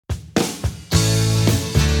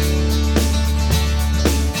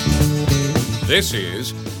This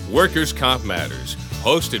is Workers' Comp Matters,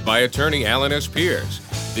 hosted by attorney Alan S. Pierce,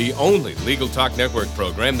 the only Legal Talk Network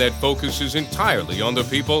program that focuses entirely on the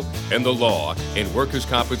people and the law in workers'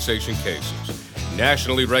 compensation cases.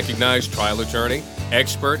 Nationally recognized trial attorney,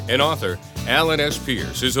 expert, and author, Alan S.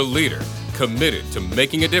 Pierce is a leader committed to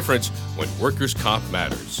making a difference when workers' comp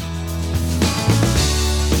matters.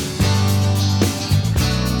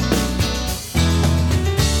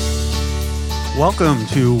 Welcome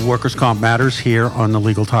to Workers' Comp Matters here on the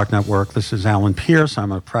Legal Talk Network. This is Alan Pierce.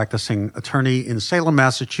 I'm a practicing attorney in Salem,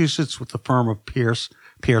 Massachusetts with the firm of Pierce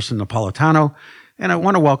 & Napolitano. And I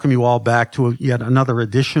want to welcome you all back to yet another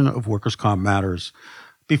edition of Workers' Comp Matters.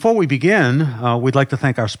 Before we begin, we'd like to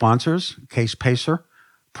thank our sponsors, CasePacer,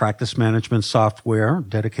 practice management software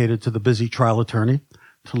dedicated to the busy trial attorney.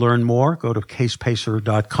 To learn more, go to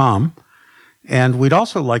casepacer.com. And we'd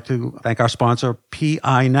also like to thank our sponsor,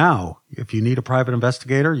 PI Now. If you need a private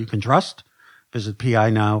investigator you can trust, visit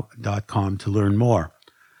pinow.com to learn more.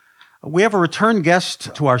 We have a return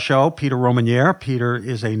guest to our show, Peter Romanier. Peter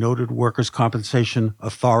is a noted workers' compensation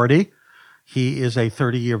authority. He is a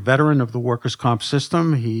 30-year veteran of the workers' comp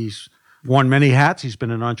system. He's worn many hats. He's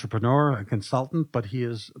been an entrepreneur, a consultant, but he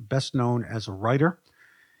is best known as a writer.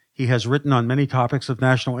 He has written on many topics of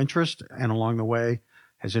national interest, and along the way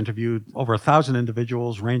has interviewed over 1,000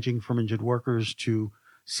 individuals ranging from injured workers to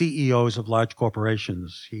CEOs of large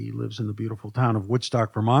corporations. He lives in the beautiful town of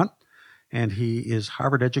Woodstock, Vermont, and he is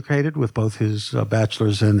Harvard educated with both his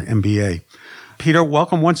bachelor's and MBA. Peter,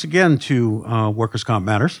 welcome once again to Workers' Comp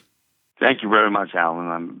Matters. Thank you very much, Alan.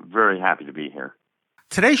 I'm very happy to be here.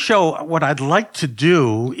 Today's show, what I'd like to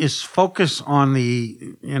do is focus on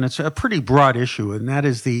and it's a pretty broad issue, and that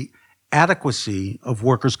is the adequacy of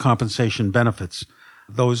workers' compensation benefits.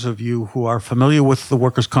 Those of you who are familiar with the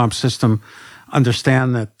workers' comp system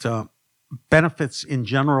understand that benefits in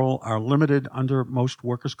general are limited under most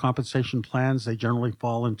workers' compensation plans. They generally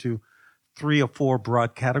fall into 3 or 4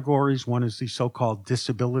 broad categories. One is the so-called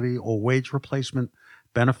disability or wage replacement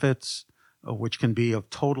benefits, which can be of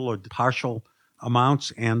total or partial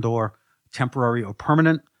amounts and or temporary or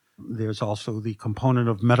permanent. There's also the component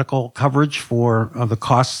of medical coverage for the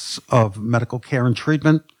costs of medical care and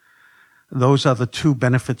treatment. Those are the 2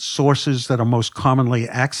 benefit sources that are most commonly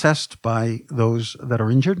accessed by those that are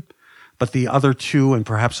injured. But the other 2, and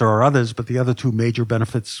perhaps there are others, but the other 2 major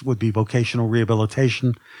benefits would be vocational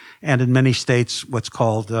rehabilitation and in many states what's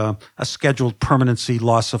called a scheduled permanency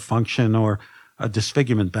loss of function or a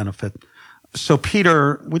disfigurement benefit. So,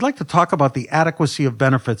 Peter, we'd like to talk about the adequacy of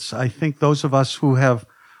benefits. I think those of us who have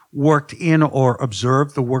worked in or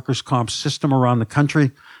observed the workers' comp system around the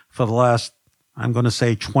country for the last, I'm going to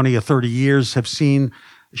say 20 or 30 years, have seen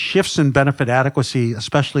shifts in benefit adequacy,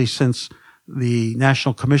 especially since the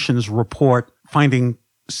National Commission's report finding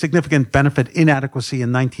significant benefit inadequacy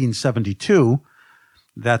in 1972.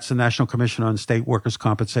 That's the National Commission on State Workers'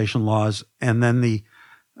 Compensation Laws. And then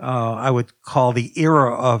I would call the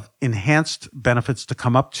era of enhanced benefits to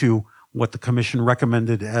come up to what the Commission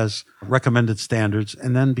recommended as recommended standards.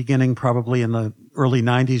 And then beginning probably in the early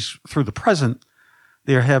 90s through the present,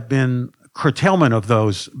 there have been curtailment of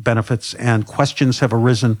those benefits, and questions have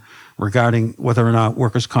arisen regarding whether or not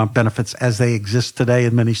workers' comp benefits as they exist today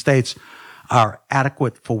in many states are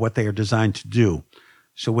adequate for what they are designed to do.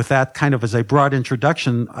 So with that kind of as a broad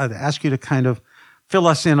introduction, I'd ask you to kind of fill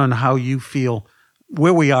us in on how you feel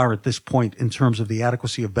where we are at this point in terms of the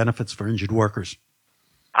adequacy of benefits for injured workers.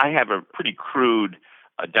 I have a pretty crude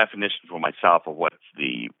definition for myself of what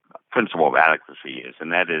the principle of adequacy is,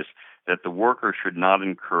 and that is that the worker should not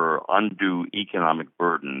incur undue economic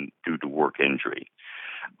burden due to work injury.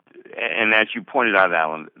 And as you pointed out,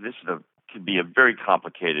 Alan, this could be a very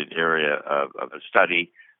complicated area of a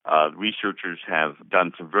study. Researchers have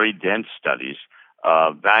done some very dense studies,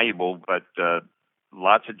 valuable, but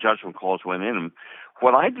lots of judgment calls went in them.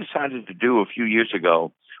 What I decided to do a few years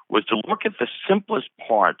ago was to look at the simplest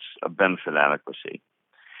parts of benefit adequacy.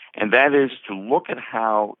 And that is to look at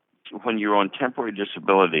how, when you're on temporary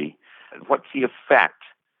disability, what's the effect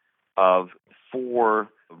of 4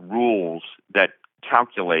 rules that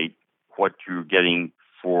calculate what you're getting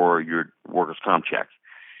for your workers' comp check.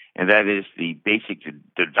 And that is the basic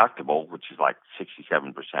deductible, which is like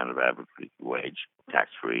 67% of average wage,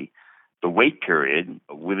 tax-free. The wait period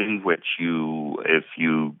within which if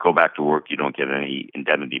you go back to work, you don't get any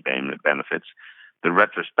indemnity benefits. The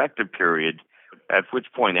retrospective period, at which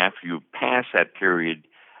point after you pass that period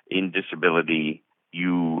in disability,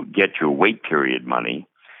 you get your wait period money,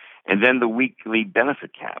 and then the weekly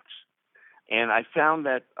benefit caps. And I found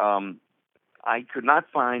that I could not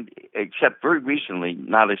find, except very recently,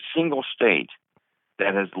 not a single state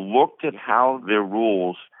that has looked at how their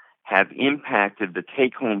rules have impacted the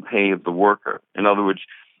take-home pay of the worker. In other words,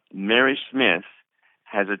 Mary Smith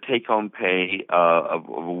has a take-home pay of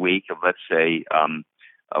a week of, let's say,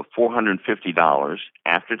 of $450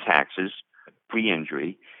 after taxes,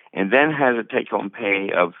 pre-injury, and then has a take-home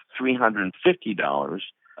pay of $350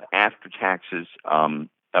 after taxes,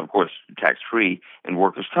 of course, tax-free, and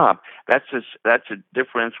workers' comp. That's a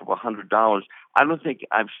differential of $100. I don't think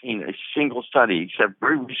I've seen a single study, except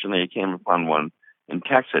very recently I came upon one in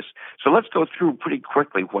Texas. So let's go through pretty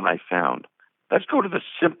quickly what I found. Let's go to the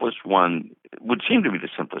simplest one, would seem to be the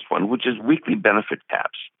simplest one, which is weekly benefit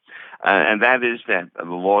caps. And that is that the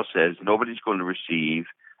law says nobody's going to receive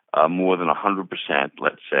more than 100%,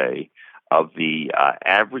 let's say, of the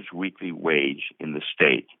average weekly wage in the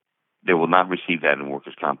state. They will not receive that in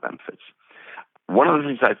workers' comp benefits. One of the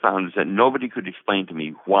things I found is that nobody could explain to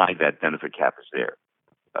me why that benefit cap is there.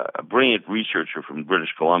 A brilliant researcher from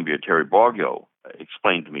British Columbia, Terry Boggio,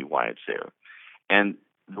 explained to me why it's there. And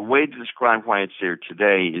the way to describe why it's there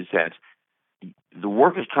today is that the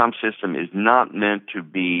workers' comp system is not meant to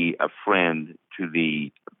be a friend to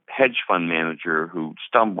the hedge fund manager who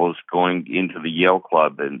stumbles going into the Yale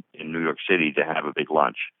Club in New York City to have a big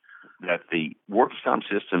lunch. That the workers' comp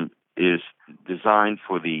system is designed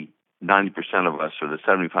for the 90% of us or the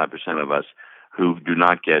 75% of us who do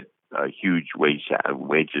not get huge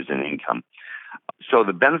wages and income. So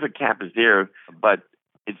the benefit cap is there, but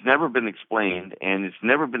it's never been explained, and it's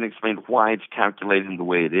never been explained why it's calculated the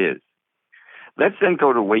way it is. Let's then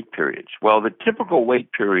go to wait periods. Well, the typical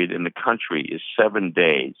wait period in the country is 7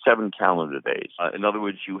 days, 7 calendar days. In other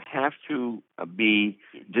words, you have to be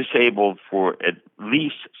disabled for at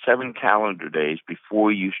least 7 calendar days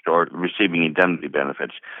before you start receiving indemnity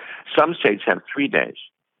benefits. Some states have 3 days.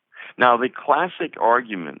 Now, the classic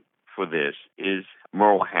argument for this is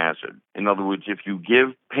moral hazard. In other words, if you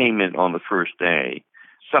give payment on the first day,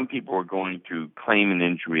 some people are going to claim an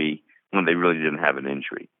injury when they really didn't have an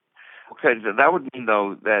injury. Okay, so that would mean,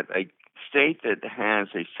 though, that a state that has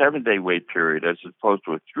a 7-day wait period as opposed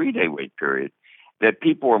to a 3-day wait period, that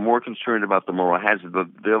people are more concerned about the moral hazard.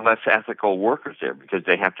 There are less ethical workers there because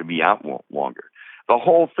they have to be out longer. The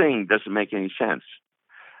whole thing doesn't make any sense.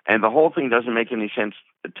 And the whole thing doesn't make any sense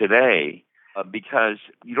today because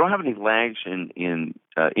you don't have any lags in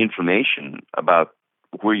information about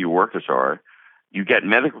where your workers are. You get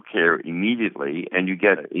medical care immediately, and you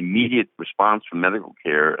get immediate response from medical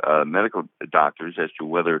doctors as to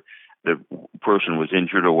whether the person was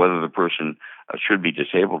injured or whether the person should be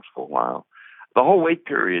disabled for a while. The whole wait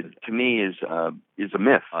period, to me, is a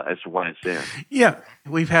myth as to why it's there. Yeah,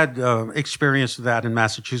 we've had experience of that in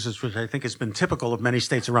Massachusetts, which I think has been typical of many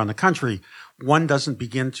states around the country. One doesn't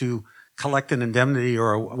begin to collect an indemnity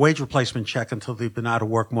or a wage replacement check until they've been out of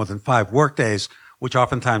work more than 5 work days, which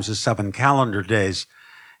oftentimes is 7 calendar days.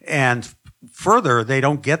 And further, they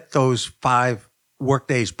don't get those 5 work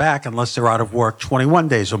days back unless they're out of work 21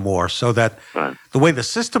 days or more. So that the way the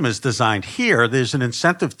system is designed here, there's an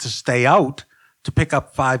incentive to stay out to pick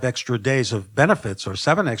up 5 extra days of benefits or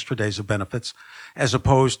 7 extra days of benefits, as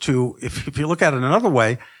opposed to, if you look at it another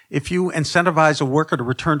way, if you incentivize a worker to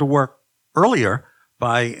return to work earlier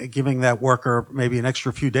by giving that worker maybe an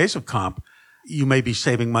extra few days of comp, you may be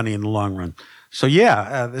saving money in the long run. So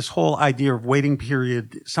this whole idea of waiting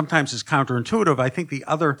period sometimes is counterintuitive. I think the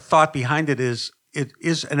other thought behind it is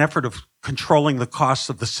an effort of controlling the costs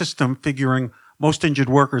of the system, figuring most injured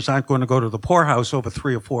workers aren't going to go to the poorhouse over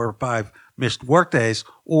 3 or 4 or 5 missed work days,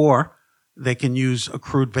 or they can use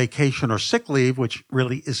accrued vacation or sick leave, which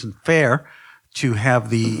really isn't fair to have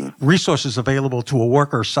the resources available to a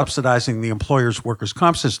worker subsidizing the employer's workers'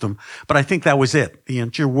 comp system. But I think that was it. The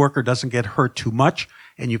injured worker doesn't get hurt too much,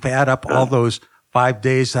 and you add up all those 5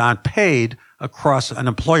 days unpaid across an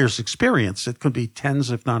employer's experience. It could be tens,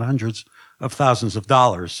 if not hundreds, of thousands of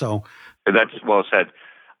dollars. So that's well said.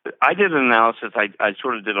 I did an analysis. I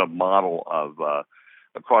sort of did a model of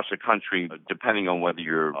across the country, depending on whether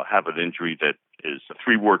you have an injury that is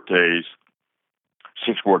 3 work days,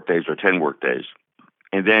 6 work days, or 10 work days,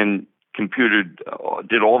 and then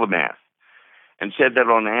did all the math, and said that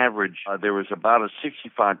on average there was about a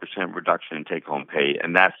 65% reduction in take-home pay,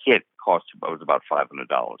 and that hit cost was about $500.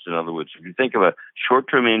 In other words, if you think of a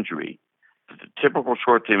short-term injury, the typical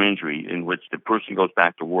short-term injury in which the person goes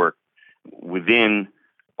back to work within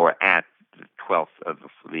or at the 12th of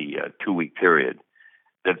the 2-week period,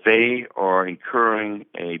 that they are incurring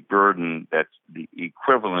a burden that's the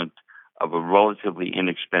equivalent of a relatively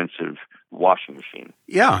inexpensive washing machine.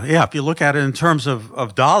 Yeah. If you look at it in terms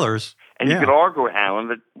of dollars. And you could argue, Alan,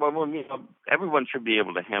 that everyone should be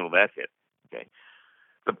able to handle that hit. Okay.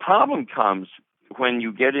 The problem comes when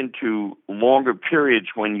you get into longer periods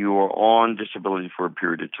when you are on disability for a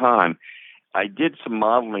period of time, I did some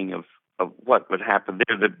modeling of what would happen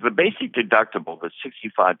there. The basic deductible, the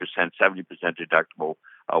 65%, 70% deductible,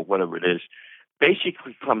 whatever it is,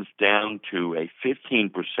 basically comes down to a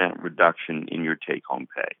 15% reduction in your take-home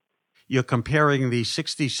pay. You're comparing the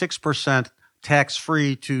 66%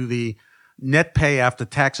 tax-free to the net pay after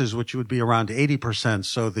taxes, which would be around 80%.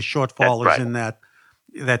 So the shortfall is in that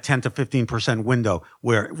 10 to 15% window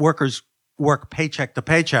where workers work paycheck to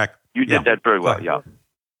paycheck. You did that very well, yeah.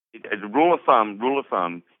 The rule of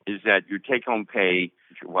thumb is that your take-home pay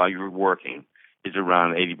while you're working is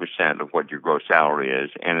around 80% of what your gross salary is,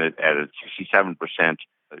 and at a 67%,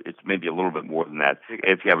 it's maybe a little bit more than that.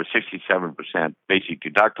 If you have a 67% basic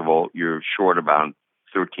deductible, you're short about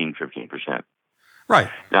 15%. Right.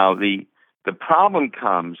 Now, the problem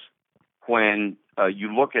comes when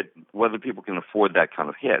you look at whether people can afford that kind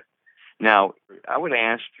of hit. Now, I would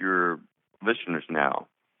ask your listeners now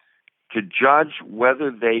to judge whether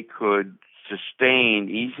they could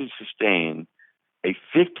easily sustain a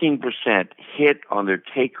 15% hit on their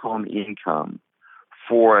take-home income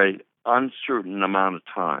for an uncertain amount of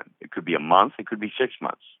time. It could be a month. It could be 6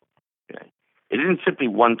 months. Okay? It isn't simply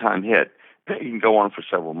one-time hit. It can go on for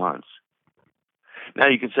several months. Now,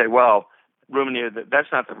 you can say, well, Rumanier,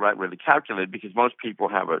 that's not the right way to calculate it because most people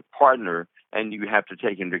have a partner, and you have to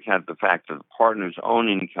take into account the fact that the partner's own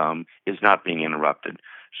income is not being interrupted.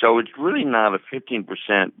 So it's really not a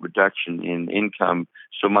 15% reduction in income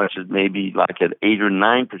so much as maybe like an 8 or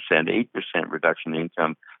 9%, 8% reduction in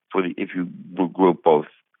income if you group both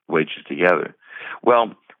wages together.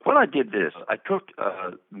 Well, what I did I took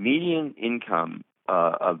median income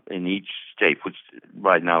in each state, which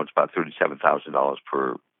right now it's about $37,000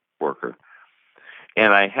 per worker.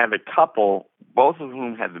 And I had a couple, both of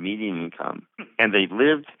whom had the median income, and they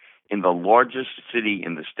lived in the largest city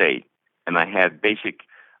in the state. And I had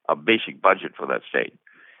a basic budget for that state.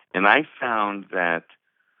 And I found that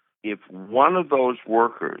if one of those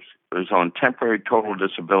workers was on temporary total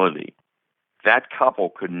disability, that couple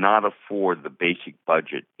could not afford the basic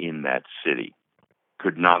budget in that city.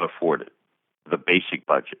 Could not afford it, the basic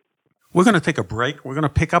budget. We're going to take a break. We're going to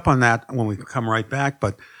pick up on that when we come right back.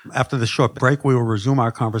 But after the short break, we will resume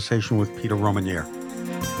our conversation with Peter Romanier.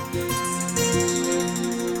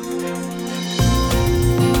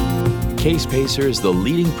 CasePacer is the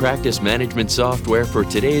leading practice management software for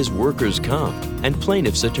today's workers' comp and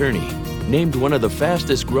plaintiff's attorney. Named one of the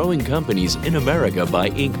fastest growing companies in America by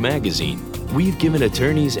Inc. magazine, we've given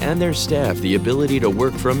attorneys and their staff the ability to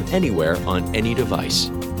work from anywhere on any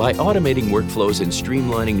device. By automating workflows and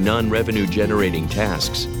streamlining non-revenue generating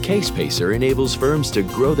tasks, CasePacer enables firms to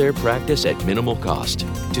grow their practice at minimal cost.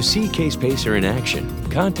 To see CasePacer in action,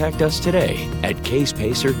 contact us today at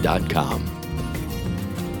casepacer.com.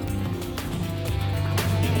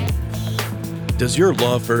 Does your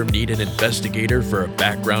law firm need an investigator for a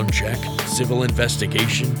background check, civil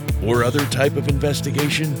investigation, or other type of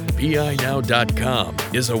investigation? PINow.com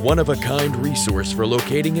is a one-of-a-kind resource for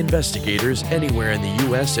locating investigators anywhere in the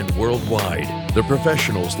U.S. and worldwide. The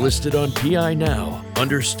professionals listed on PI Now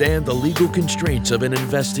understand the legal constraints of an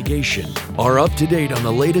investigation, are up to date on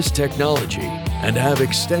the latest technology, and have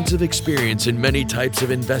extensive experience in many types of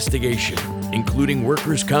investigation, including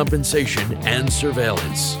workers' compensation and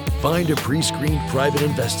surveillance. Find a pre-screened private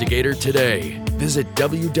investigator today. Visit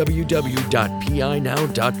www.pinow.com.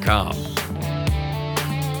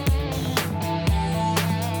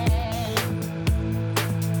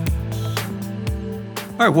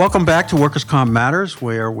 All right, welcome back to Workers' Comp Matters,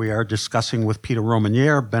 where we are discussing with Peter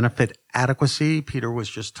Romanier benefit adequacy. Peter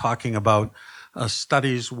was just talking about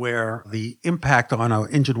studies where the impact on an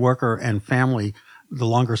injured worker and family, the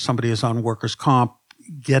longer somebody is on workers' comp,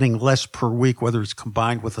 getting less per week, whether it's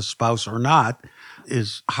combined with a spouse or not,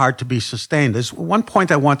 is hard to be sustained. There's one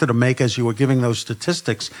point I wanted to make as you were giving those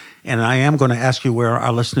statistics, and I am going to ask you where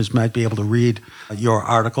our listeners might be able to read your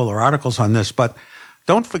article or articles on this, but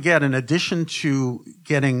don't forget, in addition to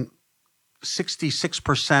getting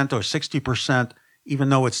 66% or 60%, even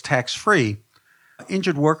though it's tax-free,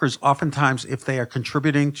 injured workers oftentimes, if they are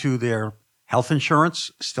contributing to their health insurance,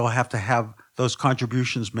 still have to have those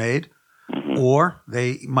contributions made, or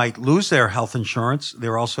they might lose their health insurance.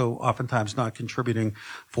 They're also oftentimes not contributing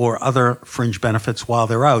for other fringe benefits while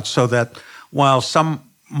they're out, so that while some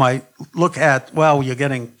might look at, well, you're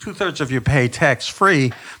getting 2/3 of your pay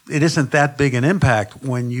tax-free, it isn't that big an impact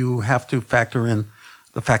when you have to factor in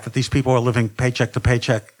the fact that these people are living paycheck to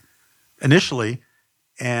paycheck initially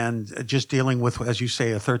and just dealing with, as you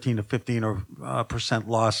say, a 13 to 15%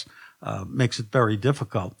 loss makes it very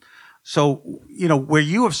difficult. So, where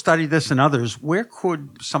you have studied this and others, where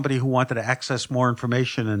could somebody who wanted to access more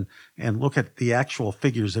information and look at the actual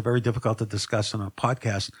figures, they're very difficult to discuss in a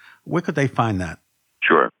podcast, where could they find that?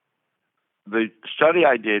 Sure. The study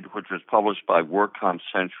I did, which was published by WorkComp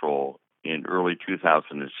Central in early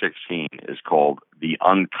 2016, is called The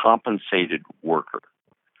Uncompensated Worker.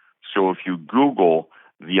 So if you Google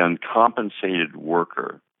the uncompensated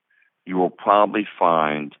worker, you will probably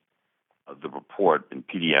find the report in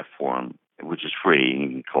PDF form, which is free, and you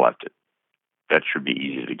can collect it. That should be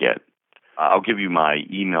easy to get. I'll give you my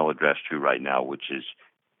email address too right now, which is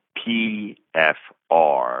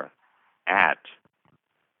pfr at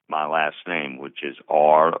my last name, which is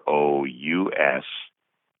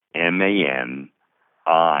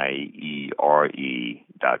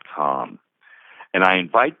rousmaniere.com. And I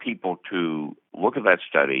invite people to look at that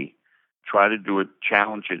study, try to do it,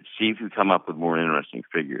 challenge it, see if you come up with more interesting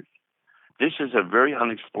figures. This is a very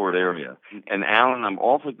unexplored area. And Alan, I'm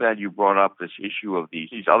awfully glad you brought up this issue of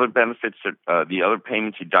these other benefits, the other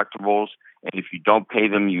payments, deductibles, and if you don't pay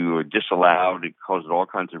them, you are disallowed. It causes all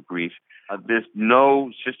kinds of grief. There's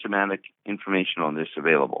no systematic information on this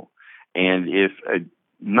available. And if a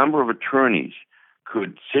number of attorneys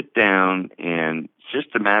could sit down and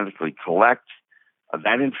systematically collect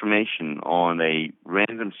that information on a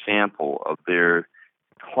random sample of their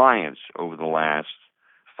clients over the last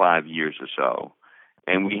 5 years or so,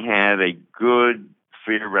 and we had a good,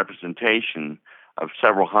 fair representation of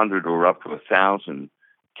several hundred or up to 1,000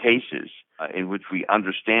 cases in which we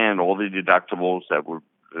understand all the deductibles that were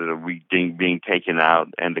being taken out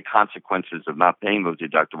and the consequences of not paying those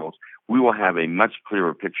deductibles, we will have a much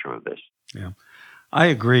clearer picture of this. Yeah. I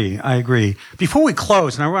agree. Before we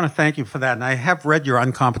close, and I want to thank you for that, and I have read your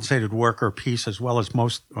uncompensated worker piece as well as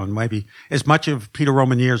most, or maybe as much of Peter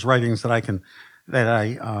Romaniere's writings that I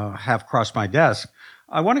have crossed my desk.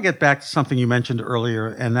 I want to get back to something you mentioned earlier,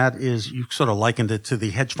 and that is you sort of likened it to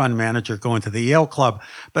the hedge fund manager going to the Yale Club,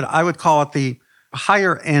 but I would call it the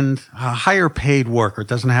higher end, higher paid worker. It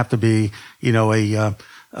doesn't have to be, a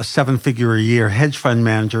 7-figure a year hedge fund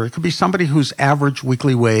manager. It could be somebody whose average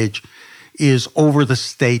weekly wage is over the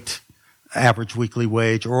state average weekly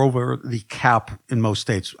wage or over the cap in most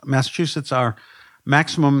states. Massachusetts, our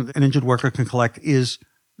maximum an injured worker can collect is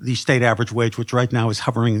the state average wage, which right now is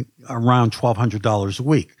hovering around $1,200 a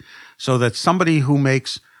week. So that somebody who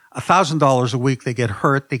makes $1,000 a week, they get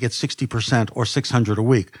hurt, they get 60% or $600 a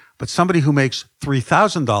week. But somebody who makes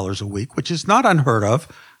 $3,000 a week, which is not unheard of,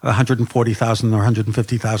 $140,000 or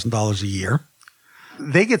 $150,000 a year,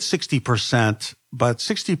 they get 60%, but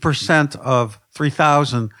 60% of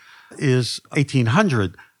 3,000 is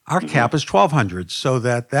 1,800. Our cap is 1,200, so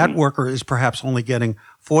that worker is perhaps only getting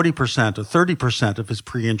 40% or 30% of his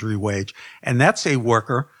pre-injury wage. And that's a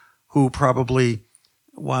worker who probably,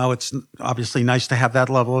 while it's obviously nice to have that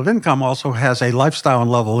level of income, also has a lifestyle and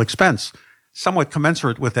level expense somewhat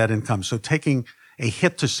commensurate with that income. So taking a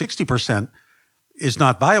hit to 60% is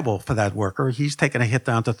not viable for that worker. He's taken a hit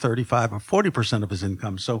down to 35 or 40% of his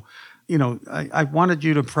income. So, I wanted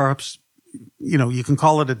you to perhaps, you can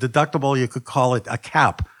call it a deductible, you could call it a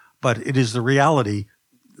cap, but it is the reality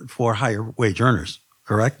for higher wage earners,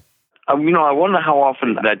 correct? I wonder how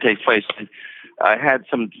often that takes place. I had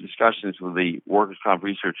some discussions with the Workers' Comp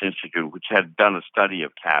Research Institute, which had done a study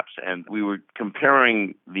of caps, and we were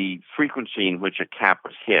comparing the frequency in which a cap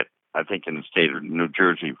was hit, I think in the state of New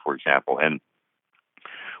Jersey, for example, and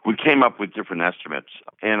we came up with different estimates.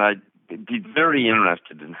 And I'd be very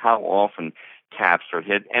interested in how often caps are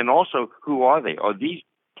hit, and also who are they? Are these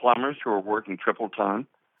plumbers who are working triple time,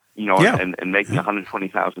 and making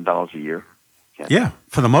 $120,000 a year? Yeah,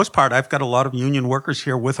 for the most part, I've got a lot of union workers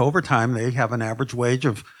here with overtime. They have an average wage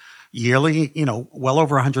of yearly, well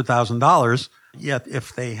over $100,000. Yet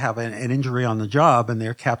if they have an injury on the job and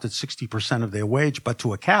they're capped at 60% of their wage, but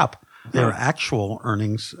to a cap, their actual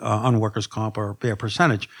earnings on workers' comp are their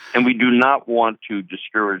percentage. And we do not want to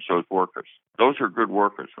discourage those workers. Those are good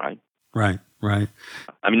workers, right? Right.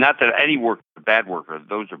 I mean, not that any worker is a bad worker.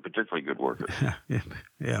 Those are particularly good workers. Yeah.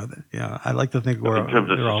 I like to think we're all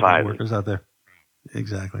good workers out there.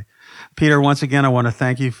 Exactly. Peter, once again, I want to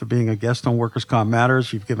thank you for being a guest on Workers' Comp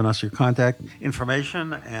Matters. You've given us your contact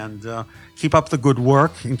information, and keep up the good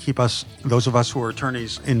work and keep us, those of us who are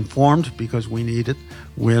attorneys, informed, because we need it.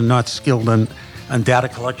 We're not skilled in data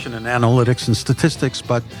collection and analytics and statistics,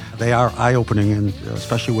 but they are eye-opening, and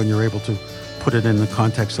especially when you're able to put it in the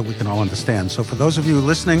context that we can all understand. So for those of you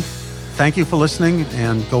listening, thank you for listening,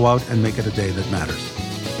 and go out and make it a day that matters.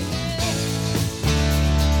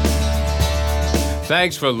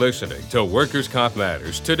 Thanks for listening to Workers' Comp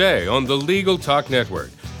Matters today on the Legal Talk Network.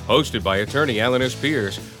 hosted by attorney Alan S.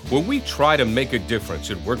 Pierce, where we try to make a difference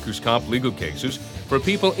in workers' comp legal cases for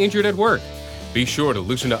people injured at work. Be sure to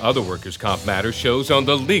listen to other Workers' Comp Matters shows on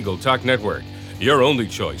the Legal Talk Network, your only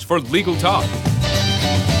choice for legal talk.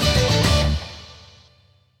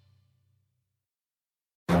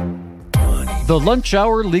 The Lunch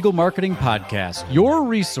Hour Legal Marketing Podcast, your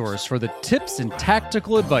resource for the tips and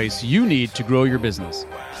tactical advice you need to grow your business.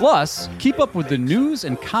 Plus, keep up with the news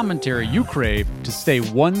and commentary you crave to stay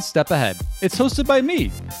one step ahead. It's hosted by me,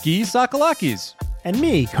 Guy Sakalakis. And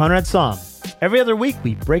me, Conrad Somm. Every other week,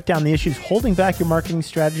 we break down the issues holding back your marketing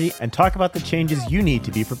strategy and talk about the changes you need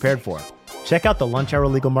to be prepared for. Check out the Lunch Hour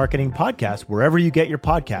Legal Marketing Podcast wherever you get your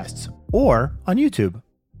podcasts or on YouTube.